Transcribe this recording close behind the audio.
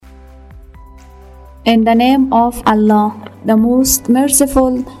In the name of Allah, the most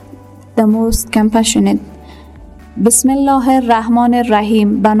merciful, the most compassionate. بسم الله الرحمن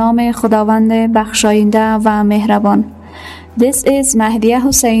الرحیم. به نام خداوند بخشاینده و مهربان. This is Mahdia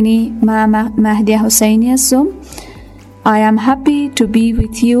Hussaini. من مهدی حسینی هستم. I am happy to be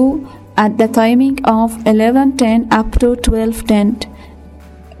with you at the timing of 11:10 up to 12:10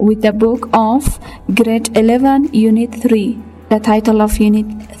 with the book of Grade 11 Unit 3. The title of Unit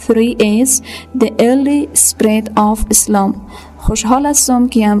 3 is The Early Spread of Islam. خوشحال هستم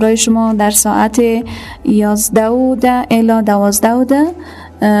که همراه شما در ساعت 11:10 الی 12:10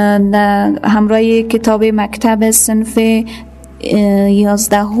 همراه کتاب مکتب صنف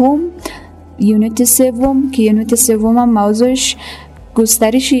 11 یونیت 3 که یونیت 3 هم موضوعش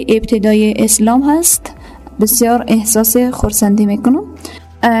گسترش ابتدای اسلام هست. بسیار احساس خرسندی میکنم.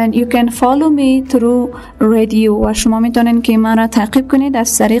 And you can follow me through radio و شما میتونین که من را تعقیب کنید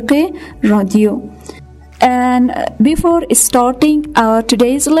از طریق رادیو. And before starting our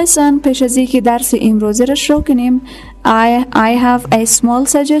today's lesson, پیش از اینکه درس امروزی را شروع کنیم, I have a small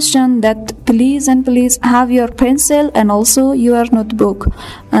suggestion that please have your pencil and also your notebook.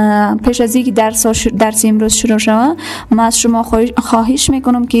 پیش از اینکه درس امروز شروع شود, من از شما خواهش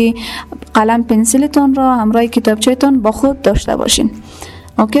میکنم که قلم پنسلتون را همراه کتابچه‌تون با خود داشته باشین.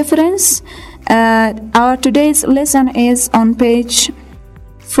 Okay friends, our today's lesson is on page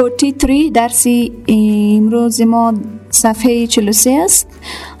 43. درس امروز ما صفحه 43 است.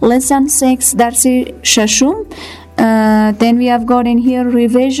 Lesson 6 درس ششم. Then we have got in here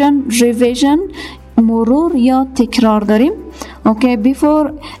revision مرور یا تکرار داریم. Okay,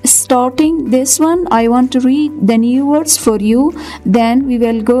 before starting this one, I want to read the new words for you. Then we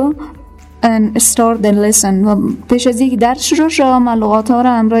will go and start the lesson. و پیش از اینکه درس شروع شد من لغات ها را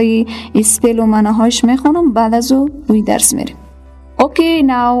همراه اسپل و معناهاش میخونم, بعد از او روی درس میریم. Okay,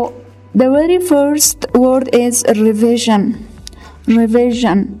 now the very first word is revision.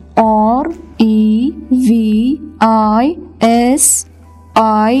 Revision. R-E-V-I-S-I-O-N.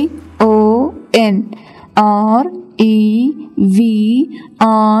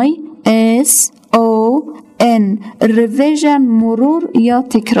 R-E-V-I-S-O-N. Revision مرور یا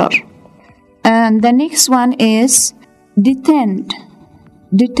تکرار. And the next one is detent.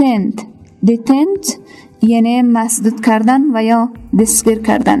 یعنی مسدود کردن و یا دستگیر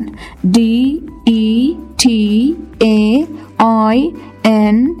کردن.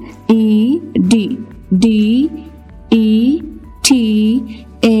 D-E-T-A-I-N-E-D.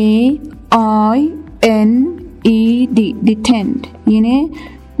 D-E-T-A-I-N-E-D. Detent یعنی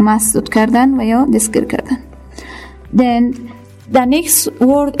مسدود کردن و یا دستگیر کردن. Then the next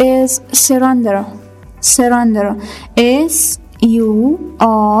word is surrender.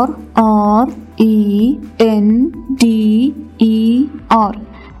 S-U-R-R-E-N-D-E-R.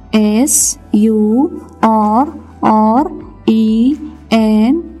 S-U-R-R-E-N-D-E-R.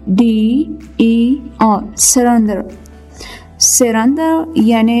 Surrender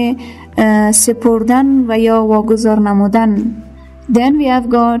یعنی سپردن و یا واگذار نمودن. Then we have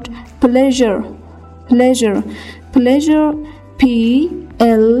got pleasure.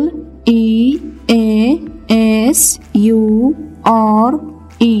 P-L-E-A-S-U-R-E.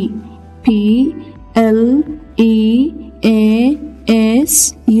 P-L-E-A-S-U-R-E.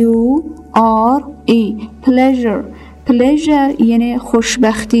 Pleasure یعنی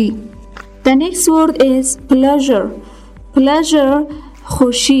خوشبختی. The next word is pleasure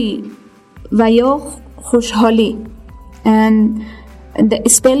خوشی و یا خوشحالی. And the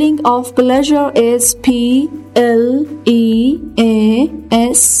spelling of pleasure is P-L-E-A-S-U-R-E.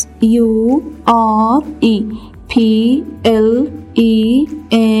 P-L-E-A-S-U-R-E.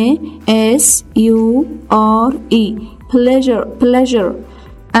 Pleasure.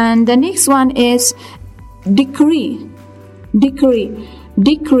 And the next one is decree. D-E-C-R-E-E.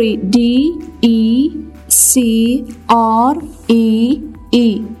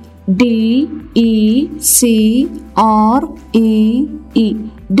 D-E-C-R-E-E.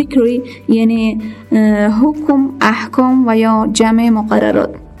 Decree یعنی حکم, احکام و یا جمع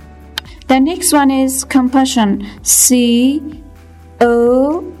مقررات. The next one is compassion. C-O-M-P-A-S-S-I-O-N.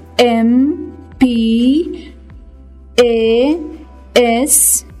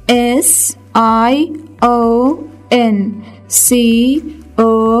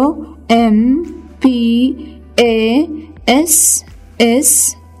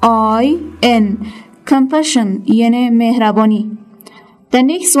 C-O-M-P-A-S-S-I-N. Compassion یعنی مهربانی. The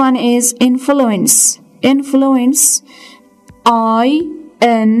next one is influence.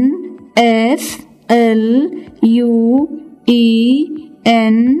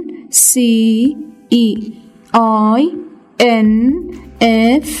 I-N-F-L-U-E-N-C-E. I-N-F-L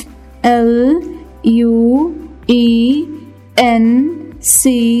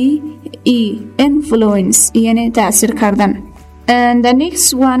influence یعنی تأثیر کردن. And the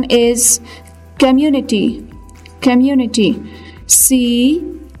next one is community. Community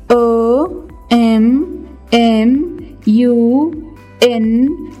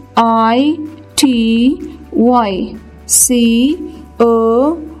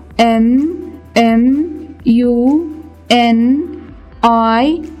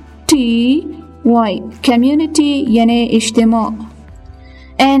یعنی اجتماع.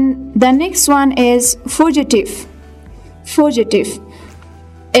 And the next one is fugitive.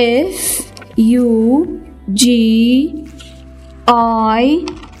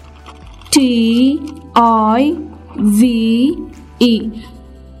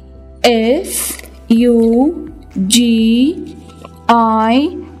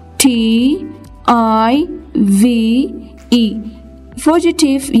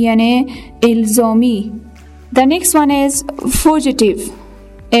 Fugitive یعنی الزامی. The next one is fugitive.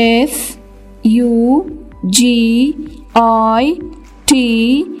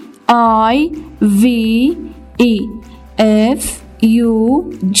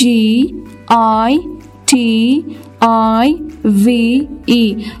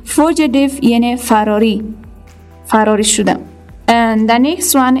 Fugitive یعنی فراری شدن. And the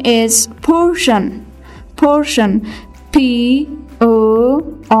next one is portion. Portion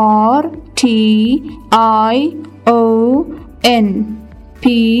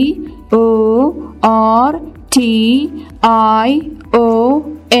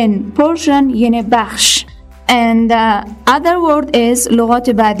یعنی بخش. And the other word is لغات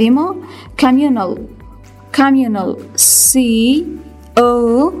بعدی ما communal. communal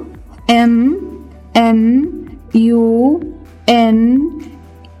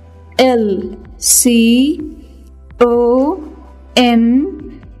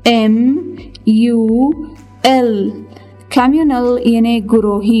یعنی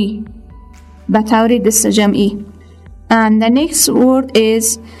گروهی به طور دست جمعی. And the next word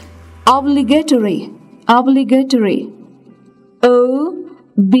is obligatory.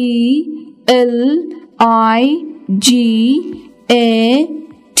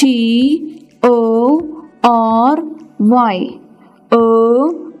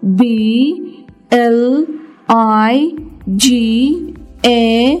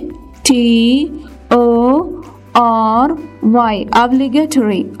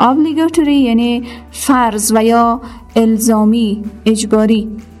 obligatory یعنی فرض و یا الزامی، اجباری.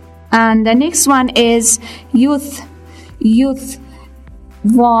 And the next one is youth.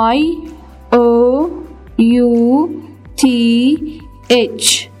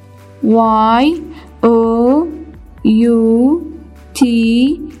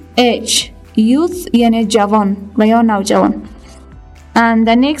 youth یعنی جوان و یا نوجوان. And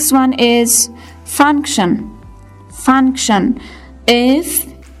the next one is function.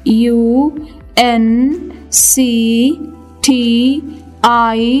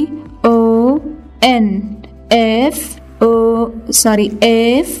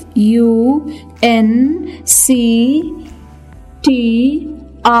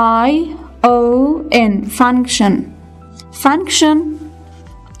 function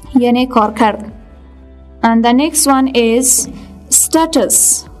یعنی کار کرد. And the next one is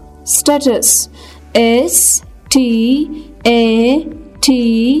status. status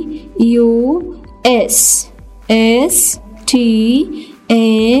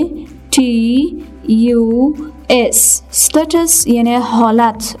یعنی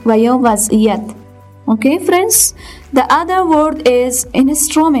حالت و یا وضعیت. Okay friends, the other word is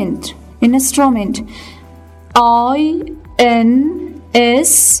instrument. instrument.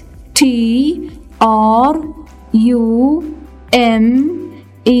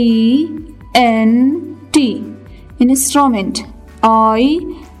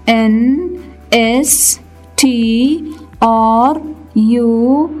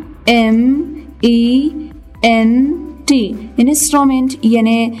 instrument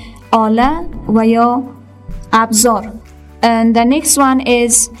یعنی آله و یا ابزار. And the next one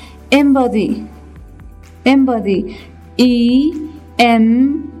is embody. embody.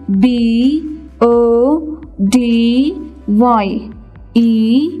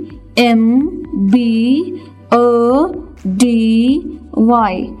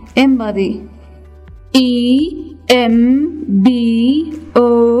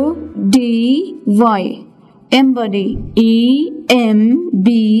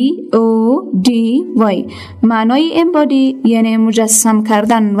 معنای embody یعنی مجسم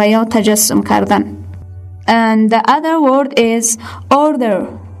کردن و یا تجسم کردن. And the other word is order.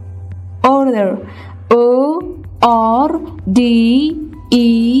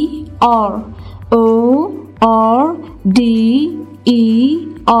 O-R-D-E-R.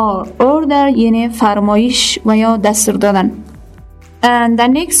 Order یعنی فرمایش و یا دستور دادن. And the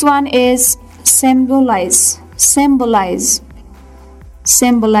next one is symbolize. Symbolize.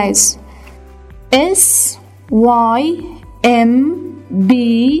 Symbolize.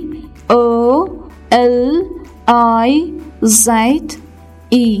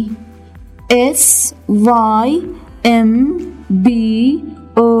 S-Y-M-B-O-L-I-Z-E.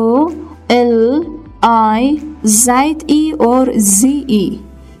 S-Y-M-B-O-L-I-Z-E or Z-E.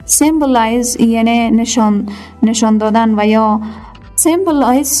 Symbolize یعنی نشان دادن و یا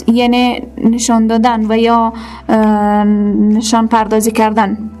symbolize یعنی نشان دادن و یا نشان پردازی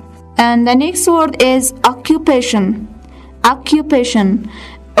کردن. And the next word is occupation. Occupation.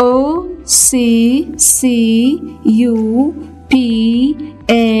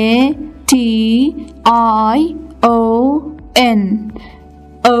 O-C-C-U-P-A-T-I-O-N.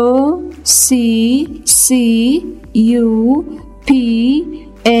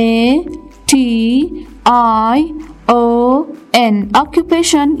 O-C-C-U-P-A-T-I-O-N.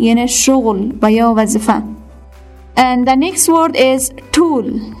 Occupation یعنی شغل و یا وظیفه. And the next word is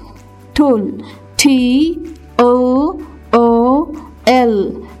tool. Tool. T-O-O-L.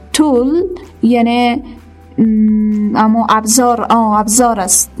 Tool یعنی اما ابزار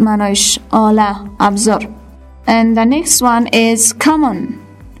است، معنایش آله، ابزار. And the next one is common.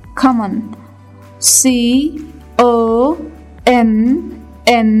 Common. C-O-M-M-O-N.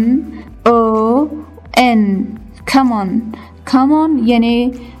 Common. Common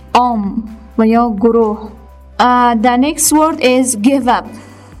یعنی عام و یا گروه. The next word is give up.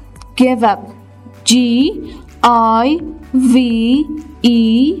 Give up. G-I-V-E-U-P.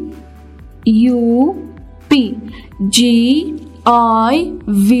 G-I-V-E-U-P.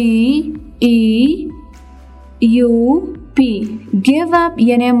 Give up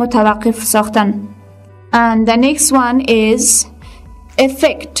یعنی متوقف ساختن. And the next one is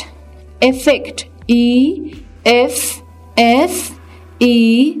effect. Effect. E-F-F-E-C-T.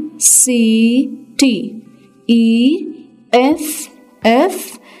 E-F-F-E-C-T.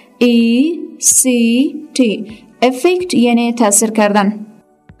 Effect یعنی تأثیر کردن.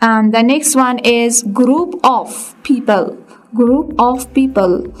 And the next one is group of people. Group of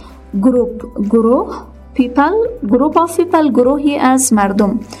people. گروه people. Group of people گروهی از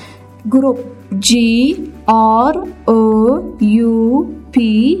مردم. Group. G-R-O-U-P.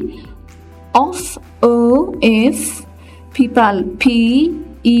 Of O-F. People. P-E-O-P-L-E.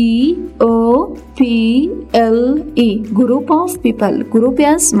 Group of people. گروهی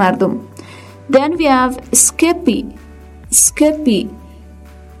از مردم. Then we have Skippy. Skippy.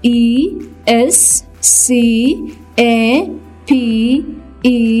 E-S-C-A-P-E-E.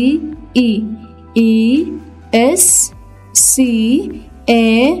 E-S-C-A-P-E-E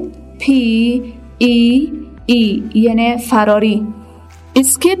یعنی فراری.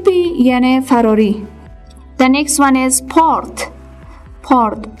 Skippy یعنی فراری. The next one is port.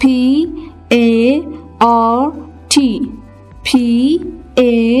 Port. P-A-R-T. P-A-R-T.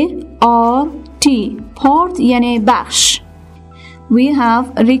 Port یعنی بخش. We have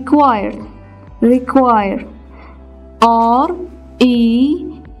required. Required.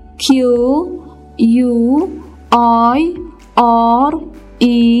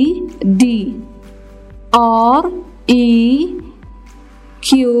 R-E-Q-U-I-R-E-D.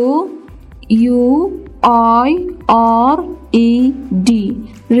 R-E-Q-U-I-R-E-D.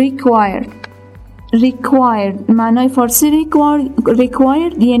 Required. Required معنای فارسی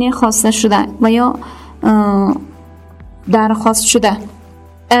required یعنی خواسته شده و یا درخواست شده.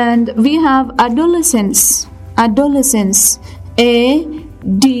 And we have adolescence. Adolescence.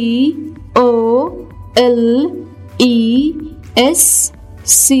 A-D-O-L-E-S-C-E-N-C-E.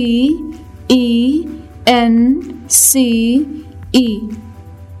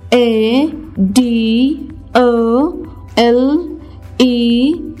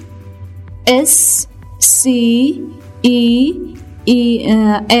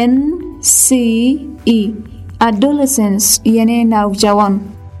 A-D-O-L-E-S-C-E-N-C-E. Adolescence یعنی نوجوان.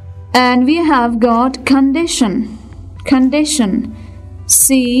 And we have got condition. Condition.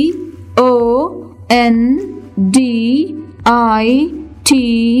 C-O-N-D-I-T-I-O-N.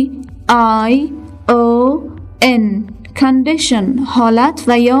 Condition حالت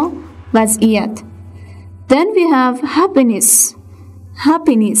و یا وضعیت. Then we have happiness.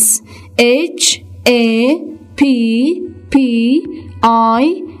 Happiness.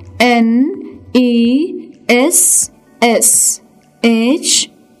 H-A-P-P-I-N-E-S-S.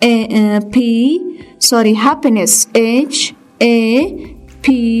 Happiness.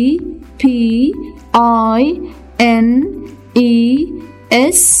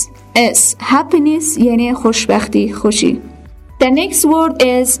 H-A-P-P-I-N-E-S-S. S. Happiness یعنی خوشبختی، خوشی. The next word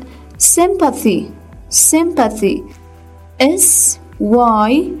is sympathy. Sympathy. S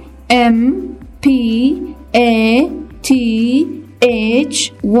Y M P A T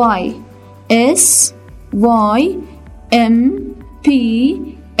H Y. S Y M P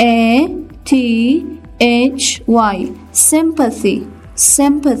A T H Y. Sympathy.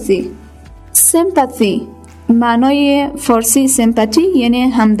 Sympathy. Sympathy معنای فارسی sympathy یعنی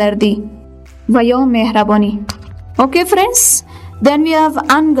همدردی و یا مهربانی. Okay friends, then we have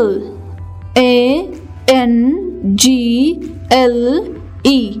angle. A N G L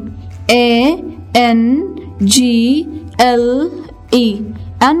E. A N G L E.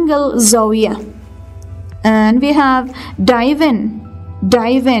 Angle زاویه. And we have dive in.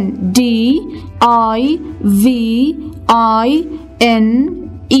 Dive in. D I V I N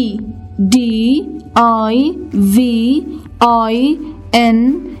E. D I V I N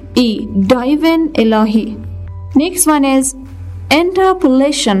E. Dive in ilahi. Next one is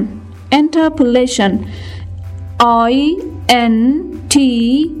interpolation. Interpolation. I N T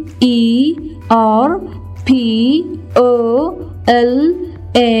E R P O L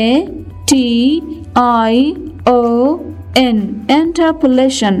A T I O N.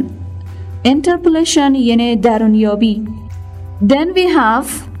 Interpolation. Interpolation یعنی درونیابی. Then we have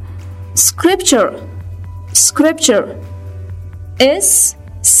scripture. Scripture. S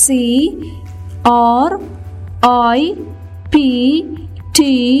C R I P T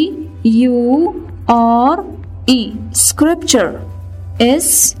U R E. Scripture. S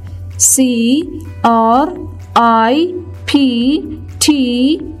C R I P T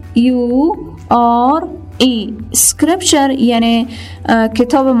U R E. Scripture یعنی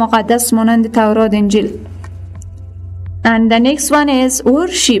کتاب مقدس مانند تورات انجیل. And the next one is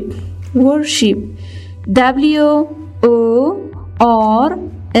worship. Worship. W O R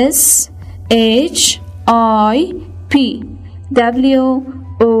S H I P. W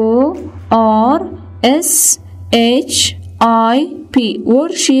O R S H I P.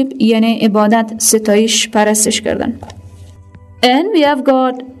 Worship یعنی عبادت، ستایش، پرستش کردن. And we have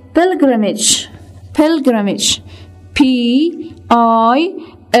got pilgrimage. Pilgrimage. P I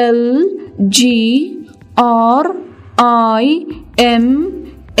L G R I M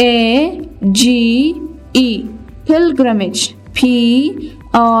A G E. Pilgrimage. P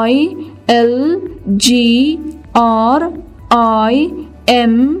I L G R I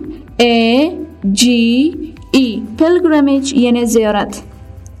M A G E. Pilgrimage یعنی زیارت.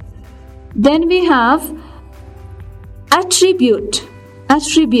 Then we have attribute.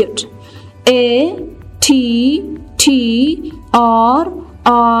 Attribute. A T T R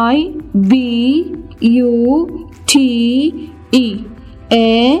I B U T E.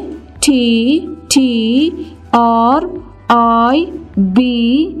 A T T R I B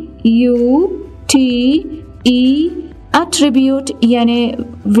U T E. Attribute یعنی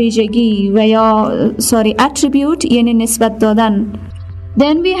ویژگی و یا attribute یعنی نسبت دادن.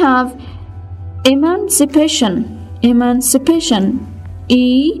 Then we have emancipation. Emancipation. E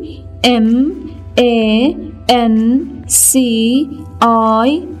M A N C I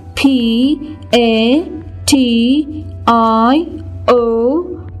P A T I O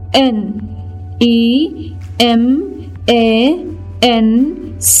N. E M A N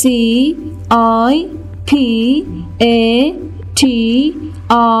C I P A T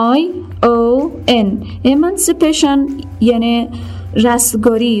I O N. Emancipation یعنی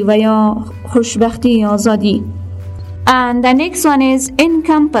رستگاری و یا خوشبختی، آزادی. And the next one is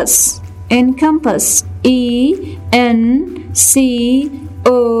encompass. Encompass. E N C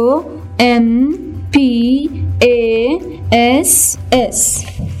O M P A S S.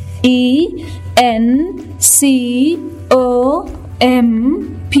 E N C O M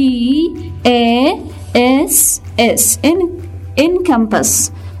P A S S.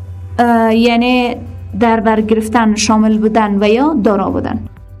 Encompass یعنی در بر گرفتن، شامل بودن و یا دارا بودن.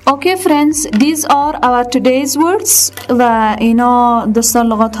 Okay friends, these are our today's words و اینا دوستان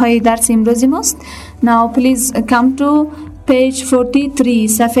لغات های درس امروزی ماست. Now please come to page 43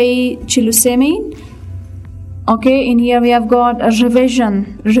 صفحه 43. Okay, in here we have got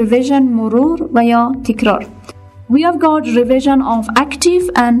revision. Revision مرور و یا تکرار. We have got revision of active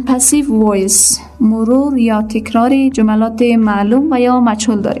and passive voice. مرور یا تکرار جملات معلوم و یا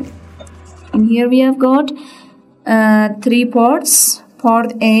مجهول داریم. And here we have got 3 parts.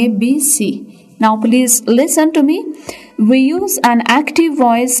 Part A, B, C. Now please listen to me. We use an active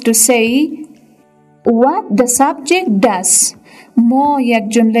voice to say what the subject does. ما یک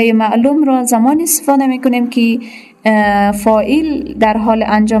جمله معلوم را زمان استفاده میکنیم که فاعل در حال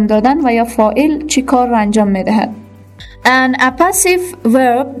انجام دادن و یا فاعل چی کار را انجام میدهد. and a passive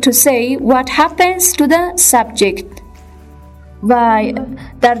verb to say what happens to the subject. و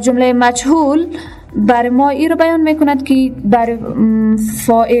در جمله مجهول برای ما این رو بیان میکند که برای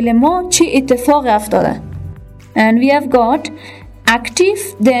فاعل ما چه اتفاق افتاده. And we have got active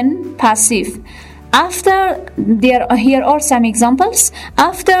then passive. Here are some examples.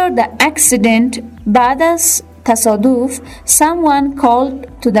 After the accident, بعد از تصادف, someone called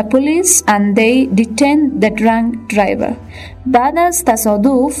to the police and they detained the drunk driver. بعد از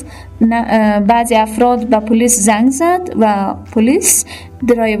تصادف بعضی افراد به پلیس زنگ زد و پلیس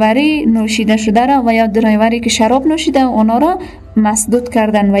درایوری نوشیده شده را و یا درایوری که شراب نوشیده اونا را مسدود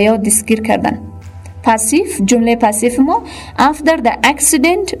کردن و یا دستگیر کردن. پاسیف، جمله پاسیف ما after the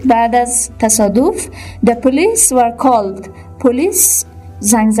accident، بعد از تصادف، the police were called، پلیس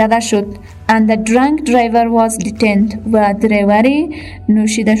زنگ زده شد and the drunk driver was detained و درایوری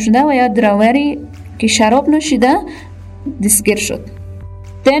نوشیده شده و یا درایوری که شراب نوشیده دستگیر شد.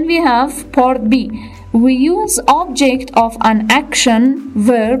 Then we have part B. We use object of an action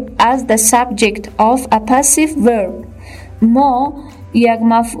verb as the subject of a passive verb. ما یک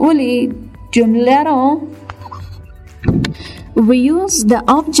مفعولی جمله را We use the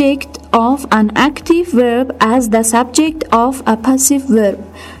object of an active verb as the subject of a passive verb.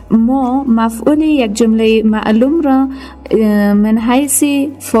 ما مفعول یک جمله معلوم را من حیث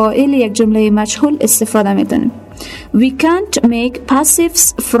فاعل یک جمله مجهول استفاده می‌کنیم. We can't make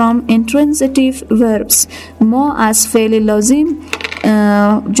passives from intransitive verbs. ما از فعل لازم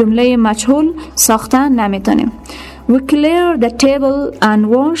جمله مجهول ساخته نمی‌تونیم. We clear the table and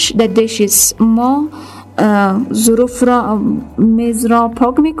wash the dishes. ما ظروف را میز را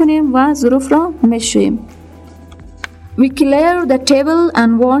پاک میکنیم و ظروف را میشوییم. We clear the table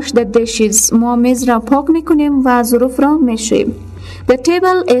and wash the dishes. ما میز را پاک میکنیم و ظروف را میشوییم. The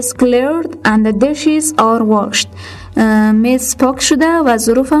table is cleared and the dishes are washed. میز پاک شده و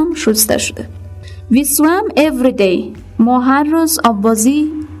ظروف هم شسته شده. We swam every day. ما هر روز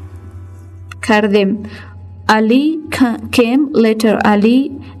آببازی کردیم. Ali came later.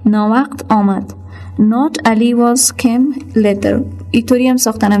 Ali ناوقت آمد. Not Ali was came later. اینطوری هم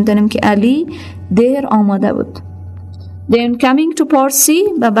ساختن می‌دونیم که علی دیر آمده بود. Then coming to part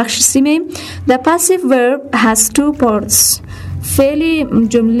C به بخش C می The passive verb has two parts.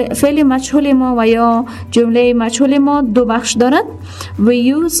 فعل مجهول ما و یا جمله مجهول ما دو بخش دارد. We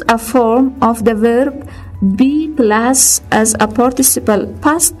use a form of the verb be plus as a participle,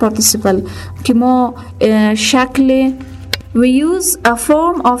 past participle که ما شکل We use a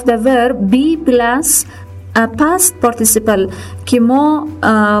form of the verb be plus a past participle که ما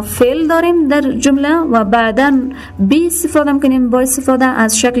فعل داریم در جمله و بعداً be استفاده میکنیم با استفاده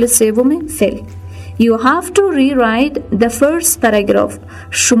از شکل سوم فعل. You have to rewrite the first paragraph.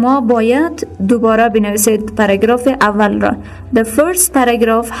 شما باید دوباره بنویسید پاراگراف اول را. The first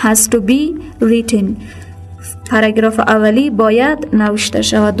paragraph has to be written. پاراگراف اولی باید نوشته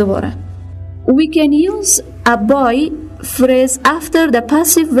شود دوباره. We can use a boy phrase after the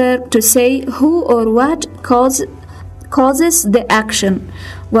passive verb to say who or what causes the action.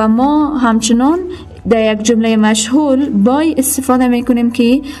 و ما همچنان در یک جمله مشهول بای استفاده میکنیم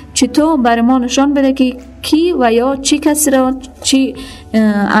که چطور برای ما نشان بده که کی و یا چی کسی را چی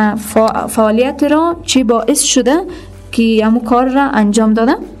فعالیت را چی باعث شده که همون کار را انجام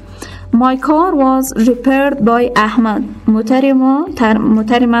داده. My car was repaired by احمد.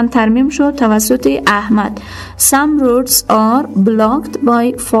 موتر من ترمیم شد توسط احمد. Some roads are blocked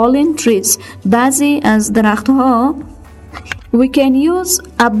by fallen trees. بعضی از درختها We can use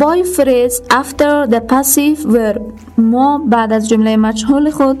a boy phrase after the passive verb. ما بعد از جمله مجهول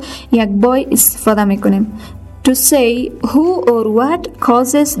خود یک بای استفاده میکنیم. To say who or what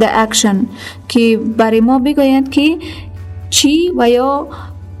causes the action. که برای ما بگوید که چی و یا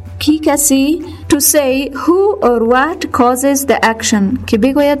کی کسی. To say who or what causes the action. که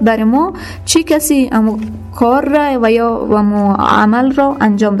بگوید برای ما چی کسی امو کار را و یا امو عمل را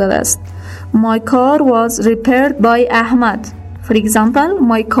انجام داده است. My car was repaired by Ahmad. For example,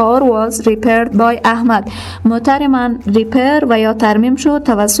 my car was repaired by Ahmad. موتر من ریپر و یا ترمیم شد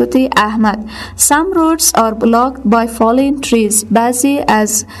توسط احمد. Some roads are blocked by fallen trees. بعضی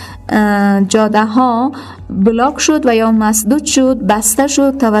از جاده ها بلاک شد و یا مسدود شد، بسته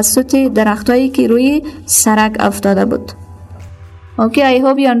شد توسط درختایی که روی سرک افتاده بود. Okay, I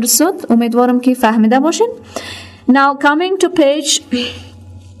hope you understood. امیدوارم که فهمیده باشین. Now coming to page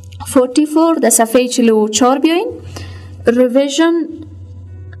 44 در صفحه 44 بیاین. Revision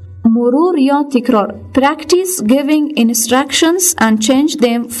مرور یا تکرار. Practice giving instructions and change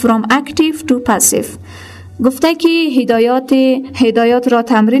them from active to passive. گفته که هدایات را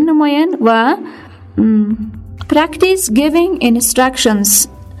تمرین نماین و Practice giving instructions.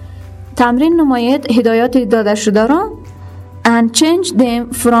 تمرین نمایید هدایات داده شده را and change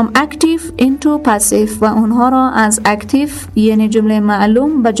them from active into passive و اونها را از active یعنی جمله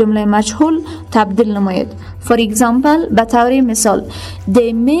معلوم به جمله مجهول تبدیل نمایید. For example به طور مثال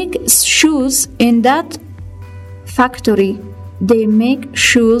They make shoes in that factory. They make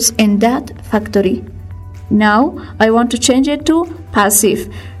shoes in that factory. Now I want to change it to passive.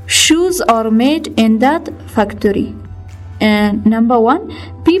 Shoes are made in that factory. And number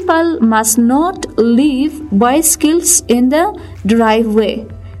 1, people must not leave bicycles in the driveway.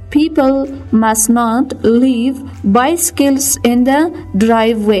 People must not leave bicycles in the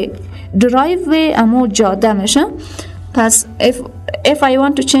driveway. Driveway امو جاده میشه. پس if I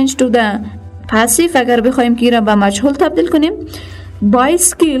want to change to the passive اگر بخوایم که را به مجهول تبدیل کنیم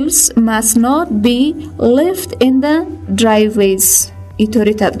bicycles must not be left in the driveways.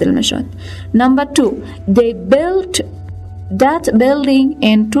 اینطوری تبدیل میشد. Number 2, they built that building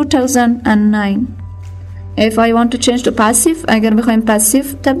in 2009. If I want to change to passive اگر بخوایم passive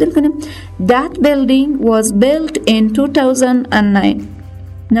تبدیل کنیم that building was built in 2009.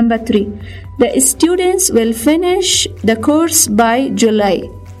 Number 3, the students will finish the course by July.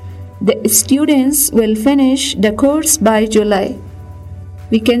 The students will finish the course by July.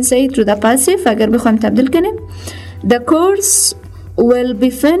 We can say through the passive اگر بخوایم تبدیل کنیم the course will be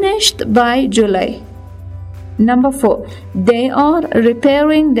finished by July. Number 4, they are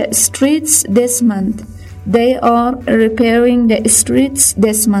repairing the streets this month. They are repairing the streets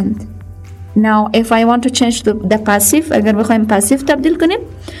this month. Now if I want to change to the passive اگر بخوایم passive تبدیل کنیم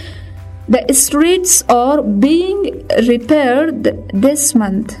the streets are being repaired this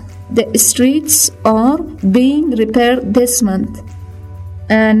month. The streets are being repaired this month.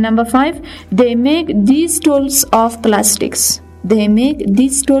 Number 5, they make these tools of plastics. They make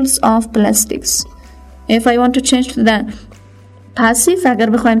these tools of plastics. If I want to change to the passive اگر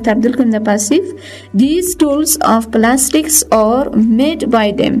بخوایم تبدیل کنیم the passive these tools of plastics are made by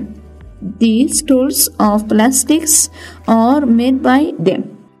them. These tools of plastics are made by them.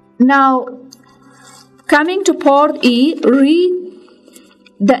 Now coming to part E, read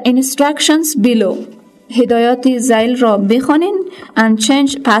the instructions below. هدایات زیل را بخوانین and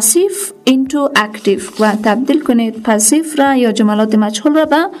change passive into active و تبدیل کنید passive را یا جملات مجهول را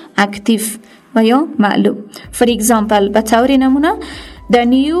به active و یا معلوم. For example به طور نمونه the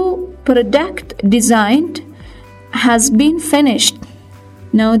new product designed has been finished.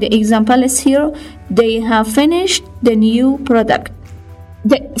 Now the example is here they have finished the new product.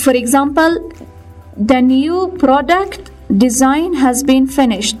 For example the new product design has been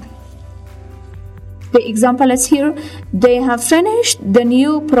finished. The example is here they have finished the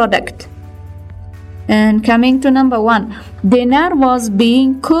new product. And coming to number 1, dinner was being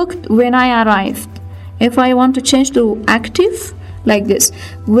cooked when I arrived. If I want to change to active like this,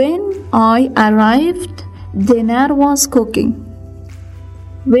 when I arrived dinner was cooking.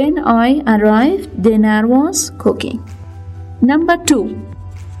 When I arrived dinner was cooking. Number 2,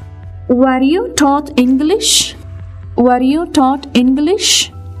 were you taught English? Were you taught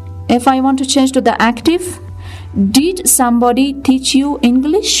English? If I want to change to the active, did somebody teach you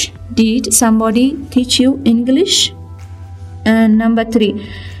English? Did somebody teach you English? And number 3,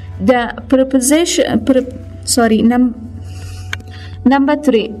 the preposition. Number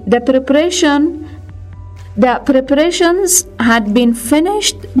 3, the preparations had been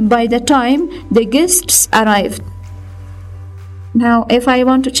finished by the time the guests arrived. Now, if I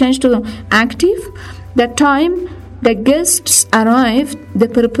want to change to active, the time the guests arrived, the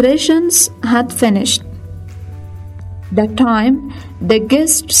preparations had finished. The time the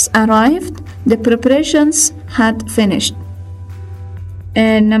guests arrived, the preparations had finished.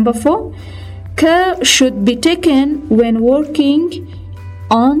 And number 4, care should be taken when working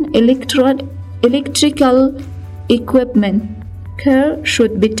on electrical equipment. Care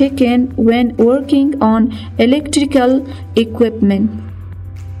should be taken when working on electrical equipment.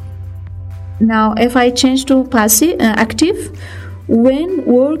 Now if I change to passive active, when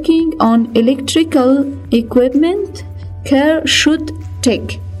working on electrical equipment, care should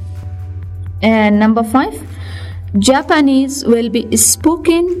take. And number 5, Japanese will be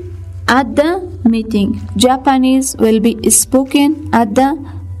spoken at the meeting. Japanese will be spoken at the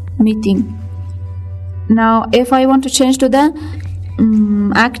meeting. Now if I want to change to the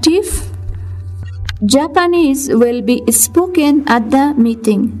active, Japanese will be spoken at the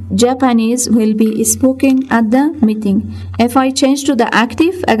meeting. Japanese will be spoken at the meeting. If I change to the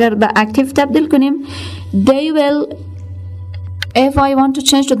active, agar ba active tabdil kunim, they will If I want to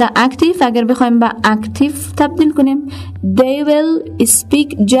change to the active, اگر بخوایم به active تبدیل کنیم, they will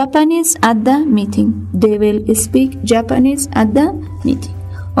speak Japanese at the meeting. They will speak Japanese at the meeting.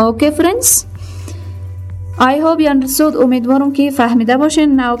 Okay friends, I hope you understood. امیدوارم که فهمیده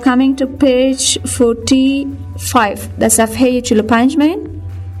باشین. Now coming to page 45, در صفحه 45 مین.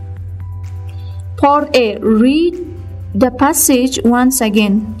 Part A, read the passage once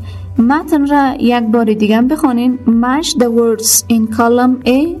again. متن را یک بار دیگه بخونین. Match the words in column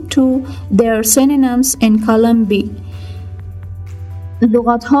A to their synonyms in column B.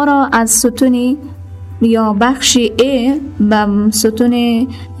 لغات ها را از ستون یا بخش A به ستون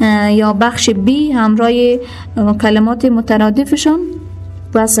یا بخش B همراه کلمات مترادفشون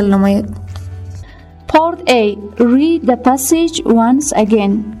وصل نمایید. Part A, read the passage once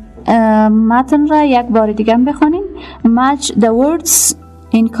again. متن را یک بار دیگه بخونین. Match the words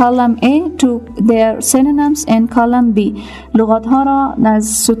in column A to their synonyms in column B. لغات ها را از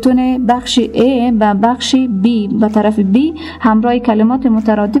ستون بخش A به بخش B به طرف B همراه کلمات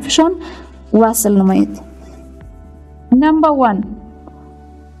مترادفشون وصل نمایید. Number 1,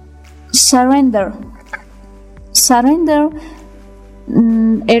 surrender. Surrender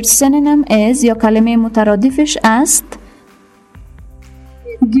its synonym is یا کلمه مترادفش است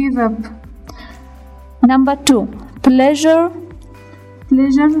give up. Number 2, pleasure.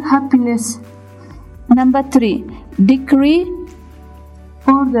 Pleasure, happiness. Number 3, decree,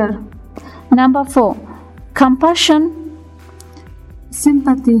 order. Number 4, compassion,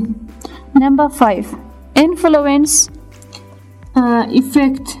 sympathy. Number 5, influence,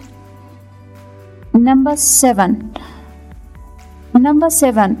 effect. Number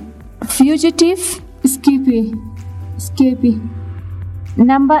 7, fugitive, escapee.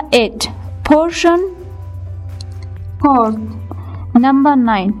 Number 8, portion, part. Number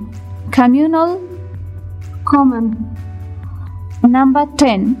 9, communal, common. Number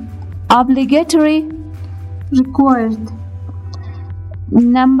 10, obligatory, required.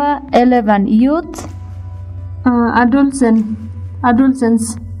 Number 11, youth,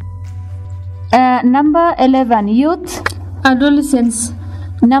 adolescence. Number 11, youth, adolescence.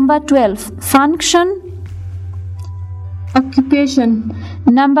 Number 12, function, occupation.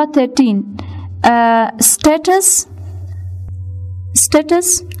 Number 13, status,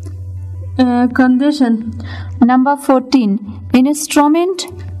 condition. Number 14, instrument,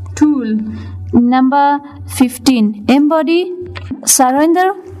 tool. Number 15, embody,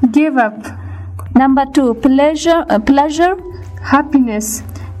 surrender, give up. Number 2, pleasure, happiness.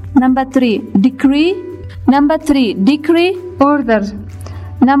 Number 3, decree. Number 3, decree, order.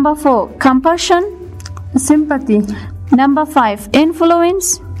 Number 4, compassion, sympathy. Number 5,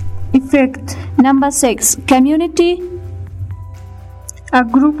 influence, effect. Number 6, community, a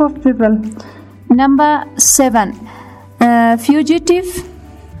group of people. Number 7, fugitive.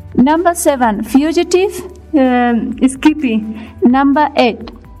 Number 7, fugitive, escapee. Number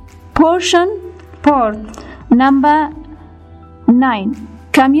 8, portion, part. Number 9,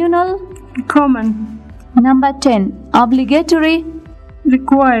 communal, common. Number 10, obligatory,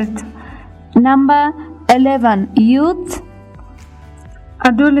 required. Number 11, youth,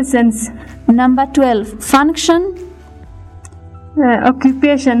 adolescence. Number 12, function,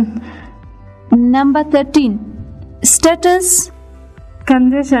 occupation. Number 13, status,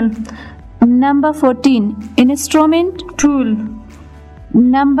 condition. Number 14, instrument, tool.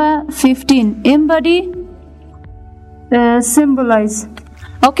 Number 15, embody, symbolize.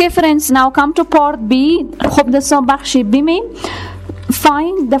 Okay friends, now come to part B. خب دوستان بخش B می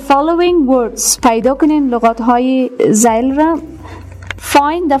find the following words. پیدا کنین لغات های ذیل را.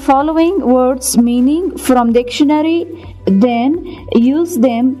 Find the following words meaning from dictionary, then use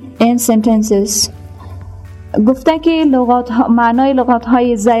them in sentences. گفته که معنای لغات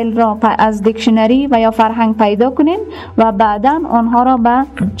های ذیل را از دیکشنری و یا فرهنگ پیدا کنین و بعدا آنها را به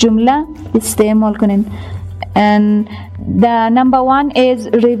جمله استعمال کنین. And the number 1 is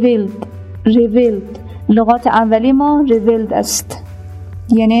revealed. لغات اولی ما revealed است،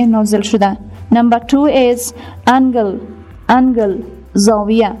 یعنی نازل شده. Number 2 is angle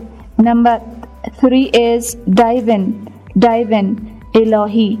زاویه. Number 3 is divine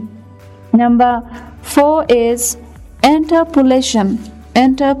الهی. Number 4 is interpolation.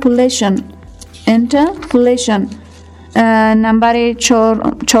 نمبر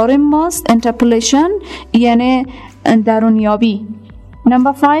 4 ماست interpolation یعنی درونیابی.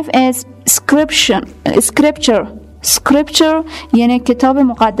 Number 5 is scripture یعنی کتاب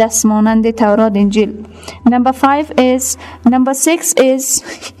مقدس مانند تورات انجیل. Number 5 is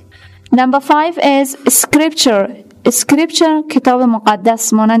scripture کتاب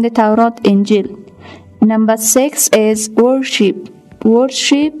مقدس مانند تورات انجیل. Number 6 is worship.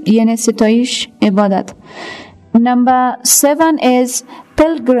 Worship یعنی ستایش، عبادت. Number 7 is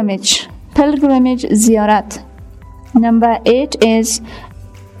pilgrimage. Pilgrimage زیارت. Number 8 is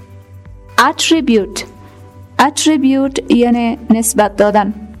attribute. Attribute یعنی نسبت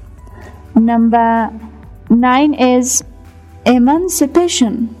دادن. Number 9 is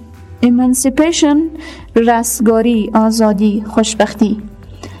emancipation. Emancipation رستگاری، آزادی، خوشبختی.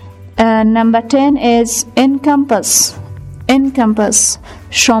 Number 10 is encompass. Encompass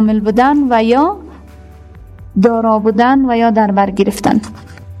شامل بودن و یا دارا بودن و یا در بر گرفتن.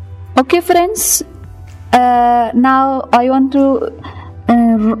 Okay friends, now I want to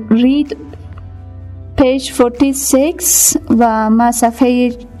read page 46 و ما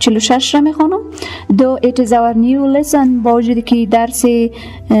صفحه 46 را میخونم. Though it is our new lesson، با وجودی که درس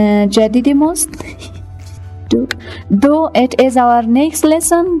جدید ماست. Though it is our next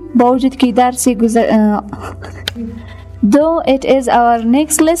lesson، با وجودی که درس Though it is our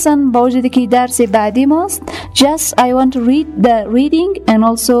next lesson، با وجودی که درس بعدی ماست. Just I want to read the reading and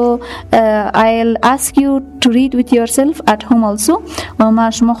also I'll ask you to read with yourself at home also. و ما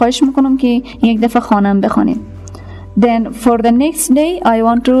شما خواهش میکنم که یک دفعه خانم بخونید. Then for the next day I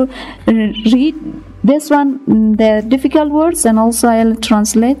want to read this one, the difficult words, and also I'll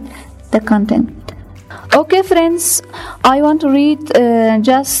translate the content. Okay friends, I want to read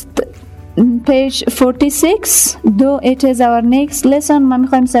just page 46. Though it is our next lesson، ما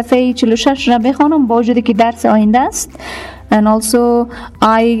میخوایم صفحه 46 را بخونم با وجودی که درس آینده است. And also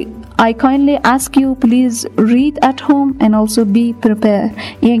I kindly ask you please read at home and also be prepared.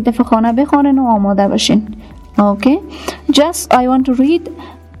 یک دفعه خانه بخونین و آماده باشین. Okay, just I want to read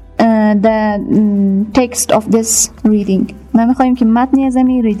the text of this reading. ما میخوایم که متن از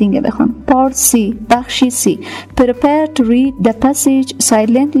این ریدینگ بخون. Part C، بخش C. Prepare to read the passage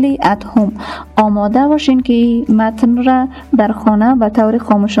silently at home. آماده باشین که متن را در خانه به طور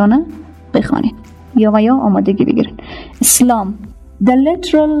خاموشانه بخونید یا آمادگی بگیرید. Islam. The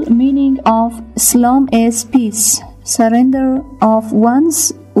literal meaning of Islam is peace, surrender of one's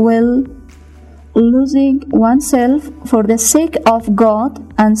will, losing oneself for the sake of God,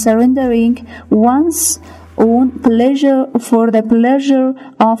 and surrendering one's own pleasure for the pleasure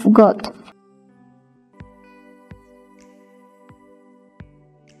of God.